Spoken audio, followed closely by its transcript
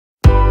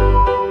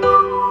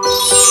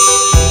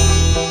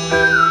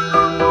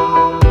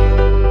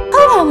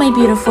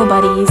beautiful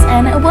buddies,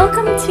 and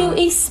welcome to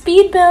a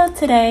speed build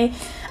today.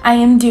 I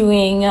am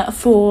doing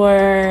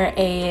for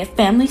a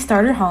family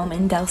starter home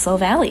in Del Sol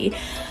Valley.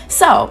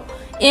 So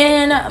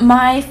in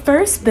my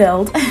first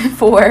build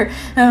for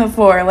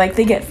like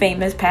the Get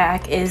Famous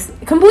pack is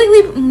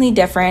completely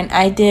different.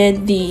 I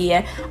did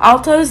the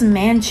Alto's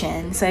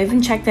Mansion, so if you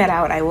can check that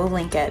out, I will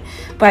link it.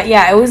 But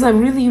yeah, it was a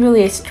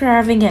really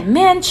extravagant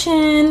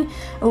mansion,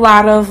 a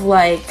lot of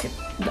like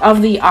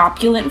of the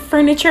opulent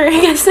furniture, I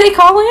guess they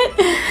call it,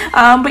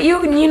 but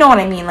you know what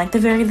I mean, like the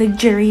very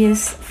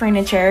luxurious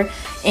furniture.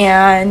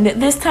 And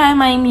this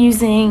time I'm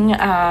using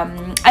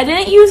I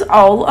didn't use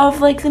all of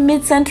like the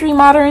mid-century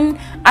modern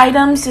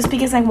items just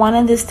because I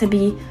wanted this to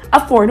be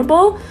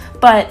affordable,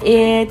 but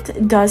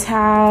it does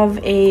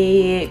have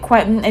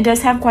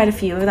quite a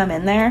few of them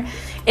in there.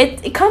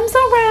 It comes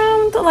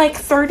around like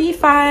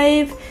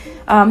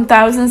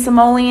 35,000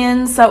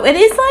 simoleons, so it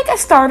is like a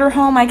starter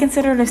home. I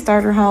consider it a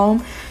starter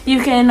home. You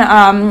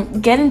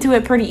can get into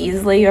it pretty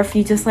easily, or if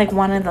you just like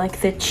wanted like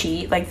the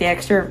cheat, like the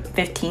extra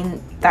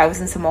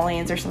 15,000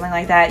 simoleons or something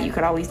like that, you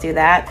could always do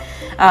that.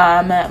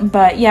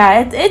 But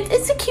yeah,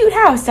 it's a cute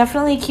house,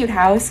 definitely a cute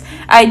house.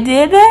 I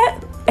did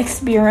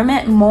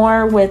experiment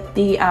more with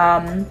the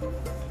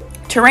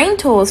terrain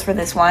tools for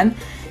this one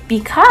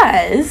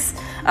because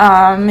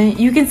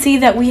you can see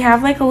that we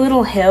have like a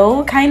little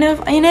hill kind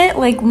of in it,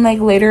 like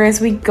later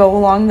as we go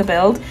along the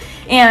build.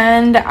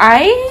 And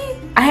I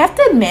have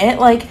to admit,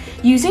 like,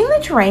 using the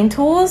terrain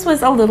tools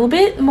was a little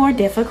bit more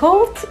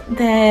difficult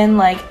than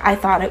like I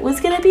thought it was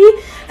gonna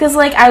be, because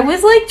like I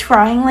was like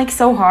trying like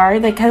so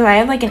hard, like because I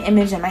had like an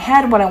image in my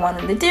head what I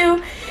wanted to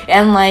do,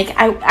 and like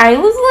I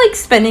was like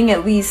spending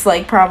at least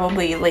like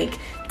probably like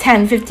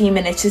 10-15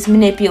 minutes just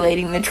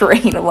manipulating the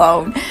terrain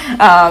alone,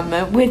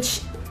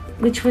 which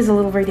was a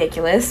little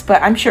ridiculous,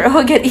 but I'm sure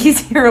it'll get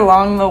easier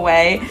along the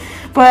way.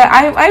 But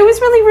I was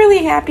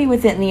really happy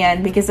with it in the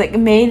end, because it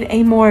made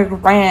a more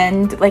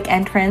grand like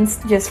entrance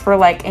just for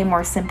like a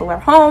more simpler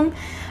home.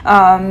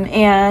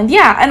 And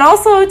yeah, and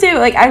also too,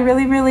 like I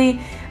really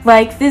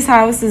like this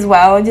house as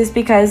well, just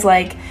because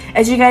like,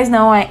 as you guys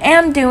know, I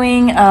am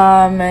doing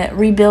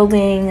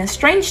rebuilding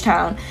Strange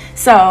Town.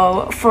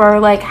 So for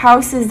like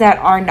houses that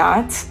are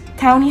not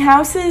townie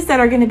houses that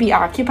are going to be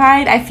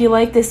occupied, I feel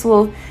like this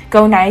will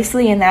go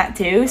nicely in that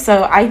too.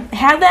 So I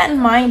had that in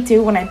mind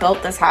too when I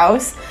built this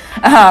house.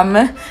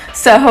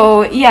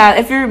 So yeah,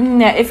 if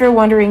you're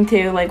wondering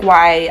too, like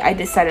why I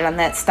decided on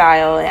that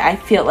style, I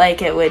feel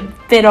like it would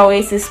fit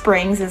Oasis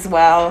Springs as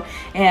well.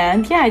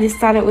 And yeah, I just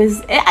thought it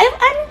was,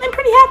 I'm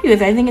pretty happy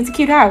with it. I think it's a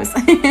cute house.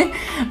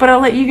 But I'll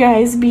let you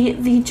guys be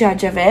the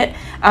judge of it.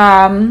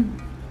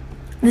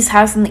 This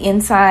house on the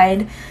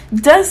inside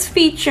does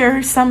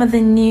feature some of the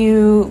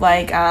new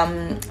like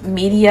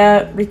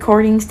media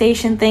recording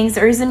station things.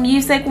 There is a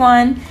music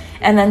one,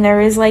 and then there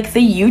is like the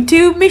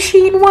YouTube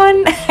machine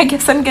one. I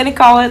guess I'm gonna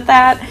call it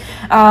that.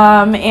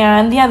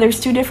 And yeah, there's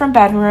two different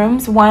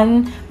bedrooms.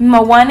 One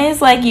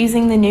is like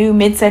using the new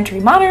mid-century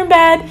modern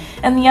bed,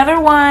 and the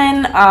other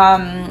one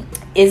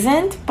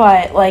isn't,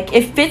 but like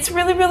it fits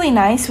really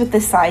nice with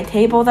the side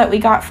table that we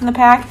got from the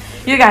pack.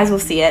 You guys will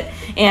see it.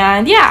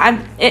 And yeah,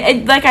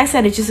 like I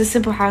said, it's just a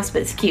simple house,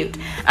 but it's cute.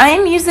 I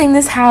am using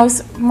this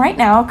house right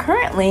now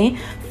currently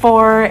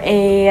for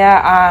a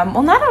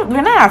we're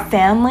not a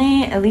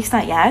family, at least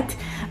not yet,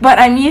 but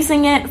I'm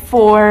using it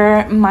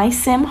for my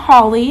sim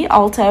Holly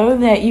Alto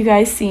that you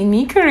guys seen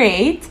me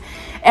create,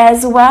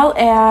 as well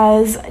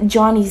as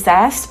Johnny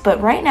Zest,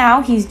 but right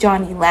now he's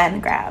Johnny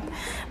Landgrab.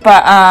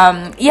 But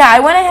yeah, I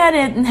went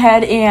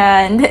ahead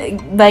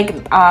and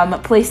like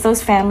placed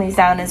those families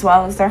down as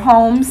well as their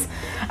homes.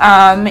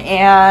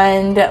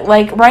 And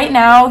like right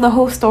now, the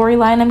whole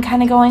storyline I'm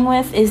kind of going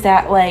with is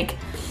that like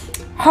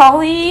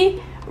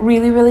Holly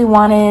really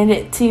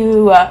wanted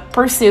to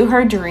pursue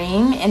her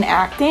dream in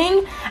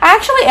acting. I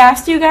actually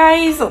asked you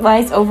guys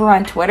over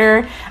on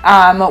Twitter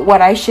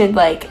what I should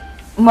like,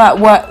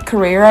 what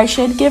career I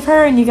should give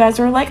her, and you guys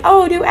were like,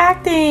 oh, do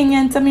acting,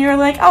 and some of you were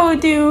like, oh,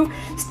 do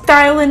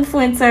style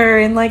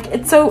influencer, and like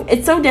it's so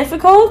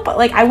difficult, but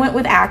like I went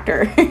with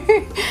actor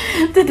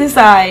to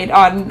decide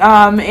on,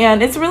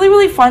 and it's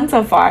really fun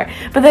so far.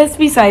 But that's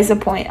besides the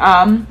point.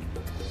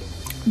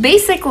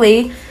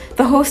 Basically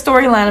the whole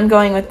storyline I'm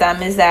going with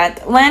them is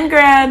that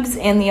Landgrabs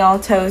and the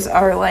Altos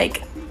are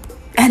like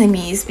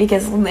enemies,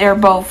 because they're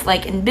both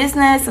like in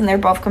business and they're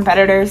both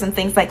competitors and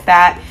things like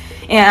that.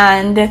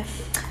 And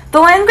the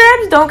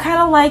Landgrabs don't kind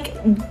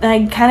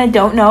of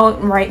don't know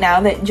right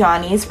now that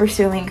Johnny is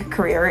pursuing a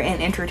career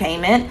in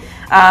entertainment.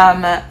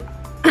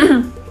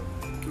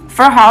 For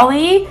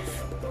Holly,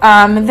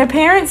 their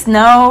parents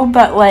know,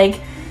 but like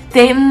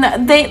they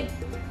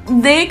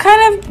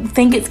kind of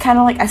think it's kind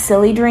of like a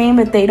silly dream,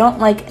 but they don't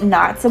like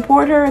not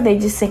support her. They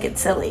just think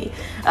it's silly.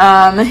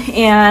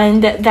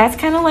 And that's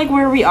kind of like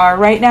where we are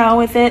right now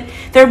with it.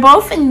 They're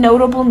both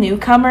notable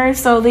newcomers,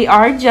 so they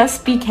both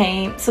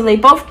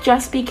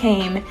just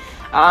became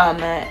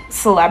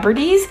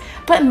celebrities,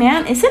 But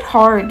man, is it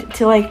hard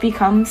to like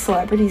become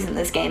celebrities in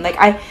this game. Like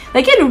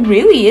it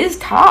really is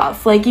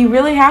tough. Like you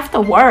really have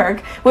to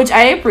work, which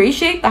I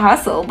appreciate the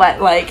hustle, but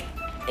like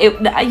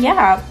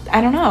yeah,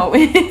 I don't know.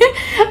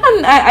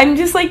 I'm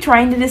just like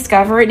trying to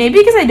discover it, maybe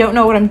because I don't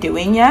know what I'm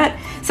doing yet.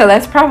 So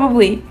that's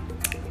probably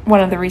one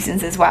of the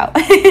reasons as well.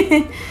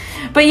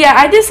 But yeah,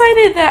 I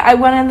decided that I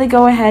wanted to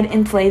go ahead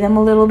and play them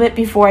a little bit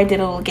before I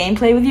did a little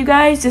gameplay with you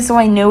guys, just so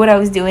I knew what I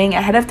was doing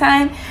ahead of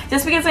time.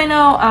 Just because I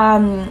know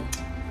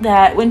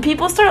that when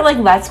people start like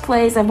Let's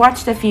Plays, I've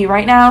watched a few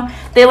right now,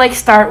 they like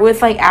start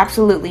with like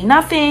absolutely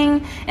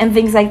nothing and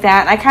things like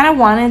that. I kind of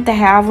wanted to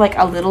have like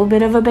a little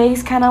bit of a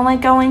base kind of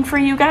like going for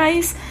you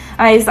guys.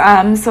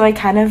 So I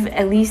kind of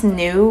at least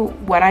knew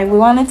what I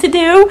wanted to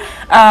do.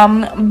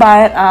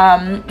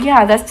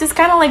 Yeah, that's just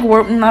kind of like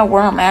where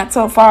I'm at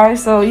so far.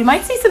 So you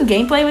might see some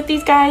gameplay with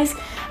these guys.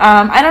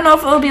 I don't know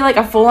if it'll be like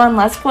a full-on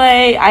Let's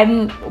Play.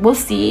 We'll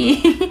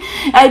see.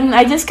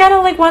 I just kind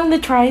of like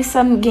wanted to try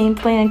some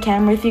gameplay on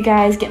camera with you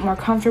guys, get more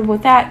comfortable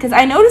with that, because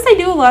I noticed I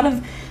do a lot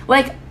of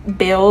like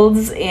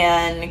builds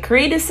and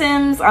creative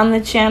sims on the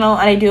channel,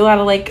 and I do a lot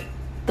of like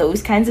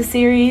those kinds of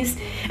series.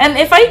 And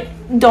if I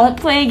don't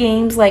play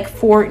games like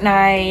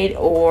Fortnite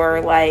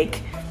or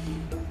like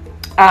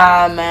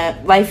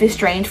Life is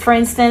Strange, for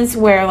instance,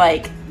 where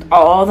like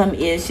all of them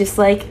is just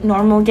like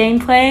normal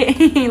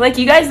gameplay, like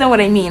you guys know what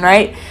I mean,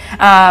 right?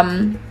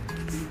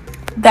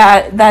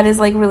 That is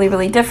like really,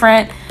 really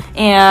different,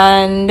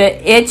 and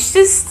it's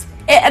just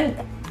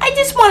I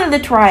just wanted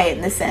to try it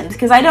in The Sims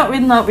because I don't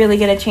really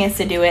get a chance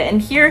to do it.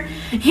 And here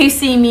you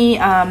see me,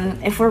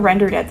 if we're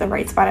rendered at the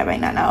right spot, I might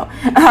not know,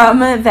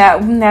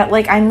 that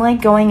like I'm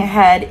like going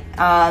ahead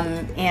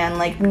and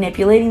like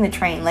manipulating the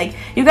train. Like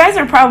you guys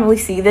are probably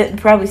see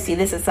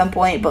this at some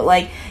point, but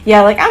like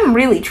yeah, like I'm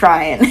really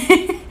trying.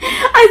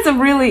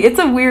 It's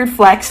a weird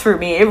flex for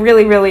me. It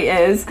really, really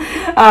is.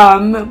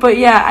 But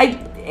yeah,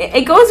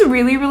 it goes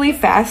really, really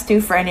fast too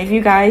for any of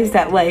you guys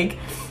that like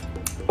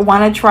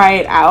want to try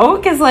it out,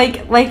 because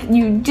like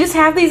you just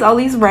have all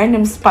these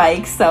random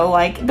spikes, so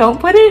like don't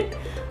put it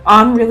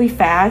on really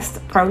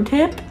fast, pro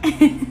tip.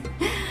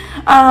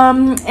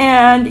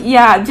 And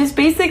yeah, just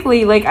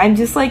basically like I'm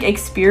just like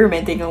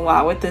experimenting a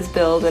lot with this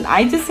build, and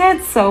I just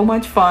had so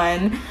much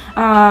fun.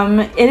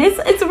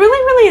 It's a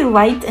really, really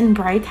light and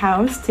bright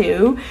house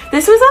too.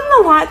 This was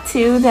on the lot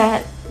too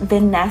that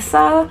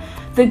Vanessa,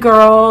 the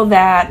girl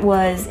that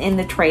was in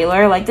the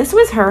trailer, like this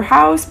was her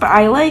house, but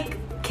I like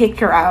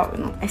kicked her out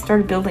and I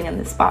started building on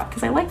this spot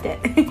because I liked it.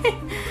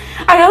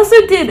 I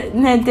also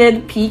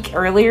did peek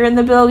earlier in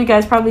the build. You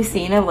guys probably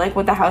seen it, like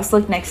what the house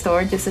looked next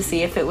door, just to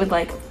see if it would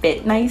like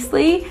fit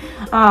nicely.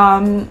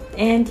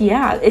 And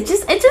yeah, it's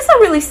just a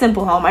really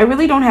simple home. I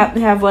really don't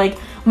have like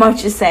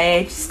much to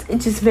say. It's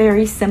just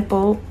very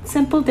simple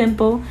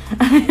dimple.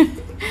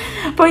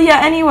 But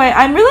yeah, anyway,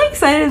 I'm really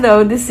excited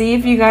though to see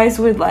if you guys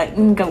would like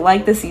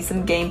to see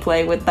some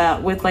gameplay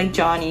with like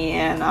Johnny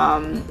and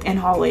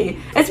Holly.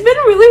 It's been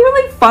really,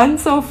 really fun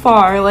so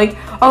far. Like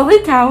all the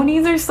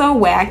townies are so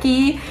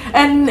wacky,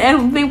 and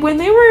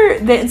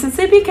since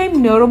they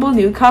became notable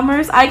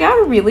newcomers, I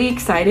got really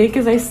excited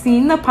because I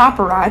seen the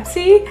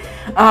paparazzi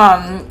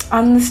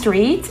on the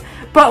street,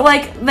 but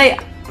like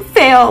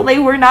they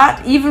were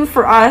not even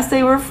for us,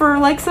 they were for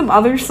like some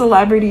other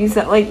celebrities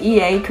that like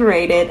EA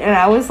created, and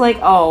I was like,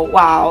 oh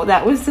wow,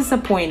 that was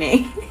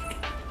disappointing.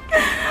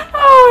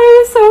 Oh, it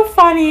was so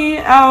funny.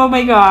 Oh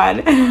my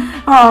god.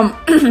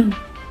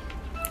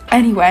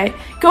 Anyway,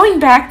 going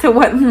back to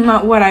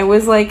what I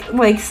was like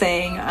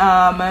saying,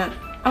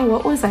 oh,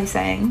 what was I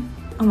saying?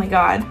 Oh my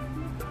god,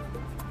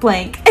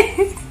 blank.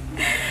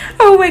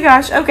 Oh my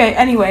gosh. Okay,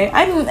 anyway,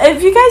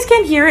 if you guys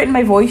can hear it in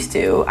my voice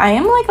too, I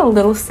am like a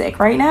little sick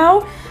right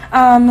now.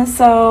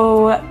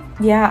 So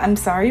yeah, I'm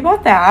sorry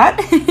about that.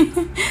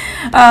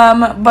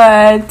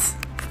 But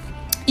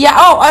yeah,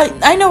 oh,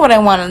 I know what I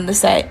wanted to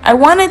say. I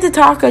wanted to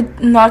talk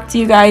to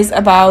you guys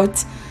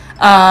about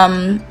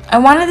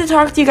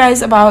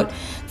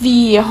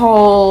the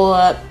whole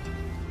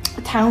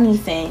townie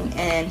thing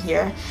in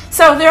here.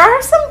 So there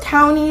are some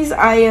townies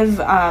I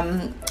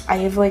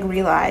have like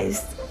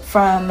realized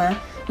from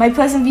my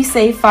Pleasant View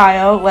save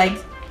file,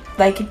 like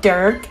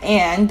Dirk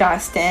and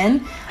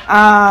Dustin.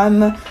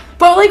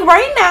 But like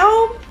right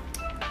now,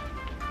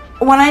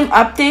 when I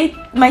update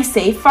my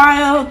save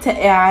file to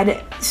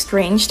add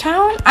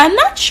Strangetown, I'm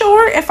not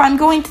sure if I'm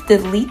going to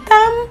delete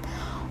them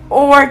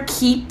or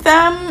keep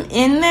them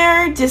in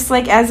there just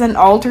like as an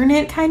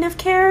alternate kind of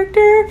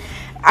character.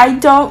 I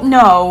don't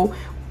know.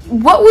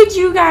 What would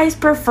you guys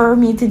prefer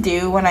me to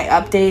do when I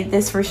update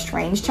this for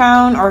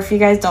Strangetown, or if you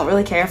guys don't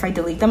really care if I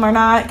delete them or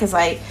not? Because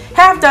I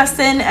have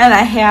Dustin and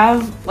I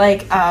have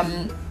like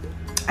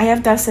I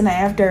have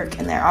Dirk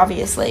in there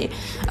obviously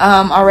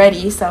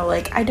already, so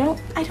like I don't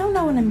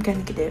know what I'm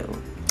gonna do.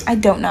 I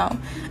don't know.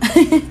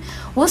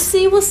 We'll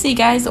see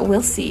guys,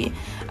 we'll see.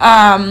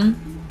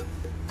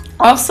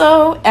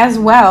 Also as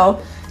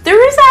well,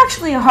 there is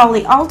actually a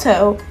Holly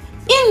Alto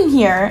in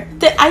here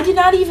that I did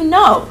not even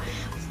know.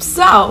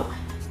 So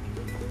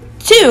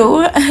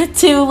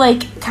to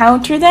like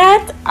counter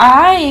that,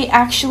 I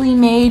actually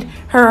made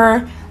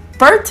her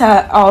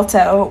Berta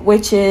Alto,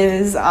 which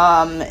is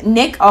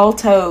Nick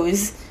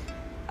Alto's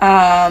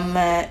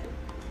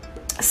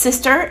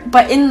sister,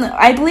 but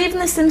I believe in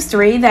The Sims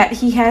 3 that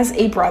he has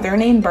a brother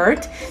named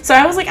Bert. So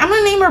I was like, I'm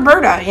gonna name her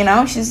Berta, you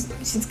know,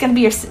 he's gonna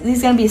be a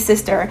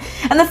sister.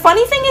 And the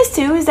funny thing is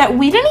too is that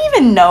we didn't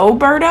even know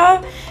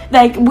Berta.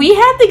 Like, we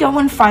had to go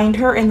and find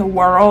her in the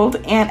world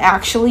and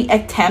actually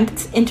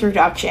attempt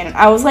introduction.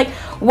 I was like,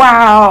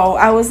 wow.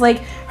 I was like,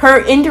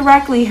 her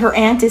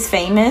aunt is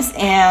famous,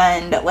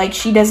 and like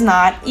she does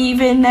not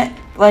even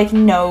like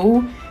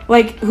know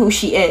like who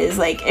she is.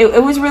 Like,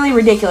 it was really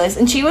ridiculous.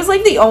 And she was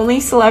like the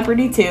only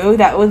celebrity too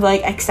that would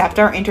like accept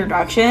our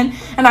introduction.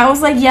 And I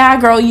was like,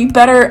 yeah, girl, you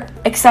better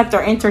accept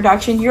our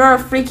introduction. You're a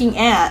freaking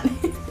aunt.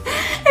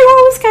 It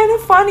was kind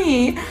of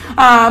funny.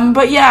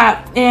 But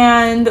yeah,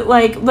 and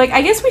like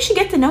I guess we should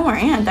get to know our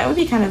aunt. That would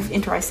be kind of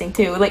interesting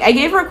too. Like, I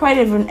gave her quite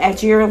of an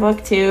edgier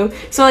look too.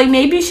 So like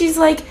maybe she's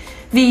like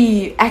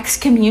the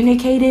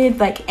excommunicated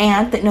like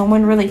aunt that no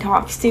one really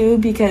talks to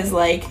because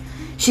like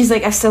she's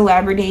like a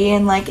celebrity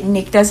and like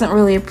Nick doesn't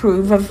really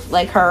approve of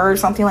like her or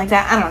something like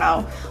that. I don't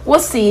know. We'll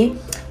see.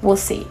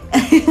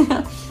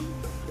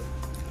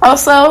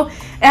 Also,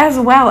 as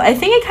well, I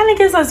think it kind of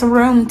gives us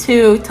room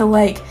too to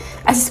like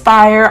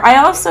aspire. I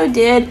also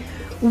did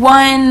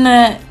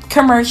one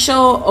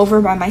commercial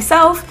over by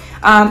myself.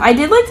 I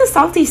did like the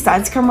Salty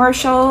Suds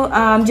commercial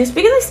just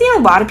because I've seen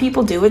a lot of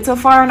people do it so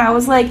far, and I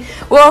was like,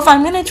 well, if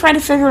I'm gonna try to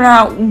figure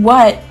out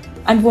what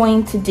I'm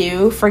going to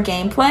do for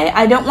gameplay,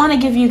 I don't want to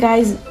give you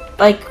guys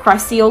like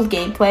crusty old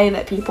gameplay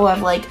that people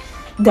have like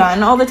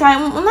done all the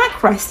time. Well, not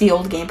crusty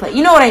old gameplay,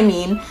 you know what I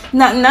mean.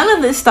 None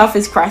of this stuff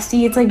is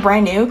crusty, it's like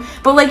brand new,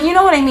 but like, you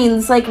know what I mean.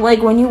 It's like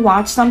when you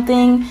watch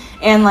something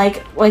and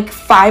like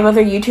 5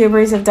 other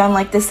YouTubers have done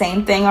like the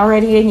same thing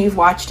already and you've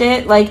watched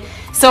it, like,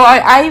 so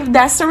I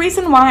that's the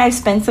reason why I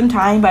spent some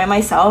time by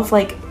myself,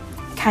 like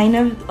kind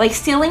of like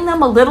stealing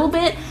them a little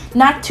bit,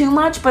 not too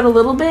much but a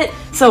little bit,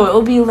 so it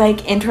will be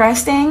like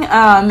interesting.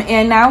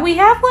 And now we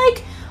have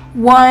like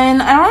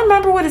one, I don't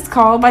remember what it's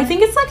called, but I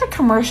think it's like a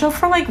commercial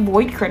for like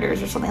Void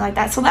Critters or something like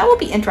that, so that will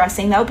be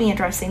interesting. That will be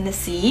interesting to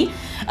see.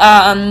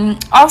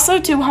 Also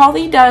too,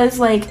 Holly does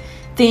like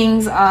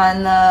things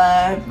on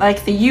the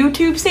like the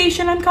YouTube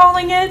station, I'm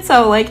calling it,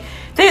 so like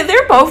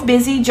they're both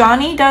busy.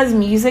 Johnny does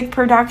music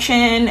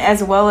production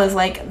as well as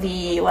like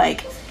the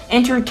like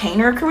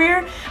entertainer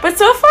career, but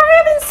so far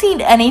I haven't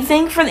seen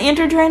anything for the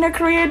entertainer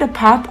career to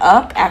pop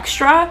up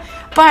extra.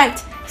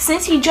 But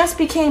since he just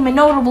became a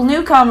notable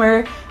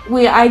newcomer,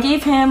 I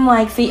gave him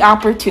like the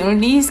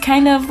opportunities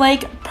kind of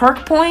like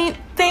perk point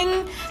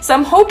thing, so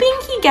I'm hoping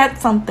he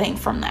gets something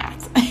from that.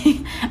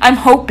 I'm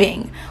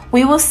hoping.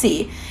 We will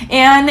see.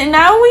 And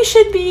now we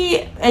should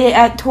be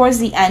towards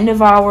the end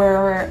of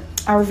our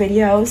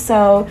video,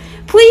 so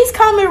please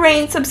comment,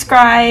 rate, and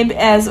subscribe,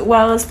 as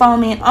well as follow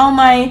me on all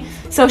my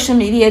social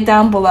media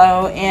down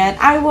below, and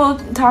I will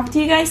talk to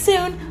you guys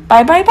soon.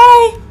 Bye bye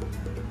bye.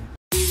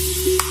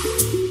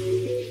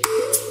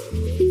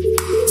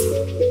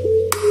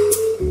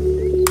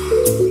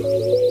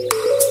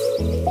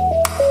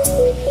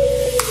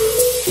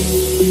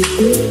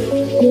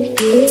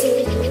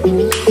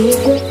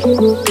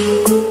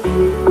 Thank you.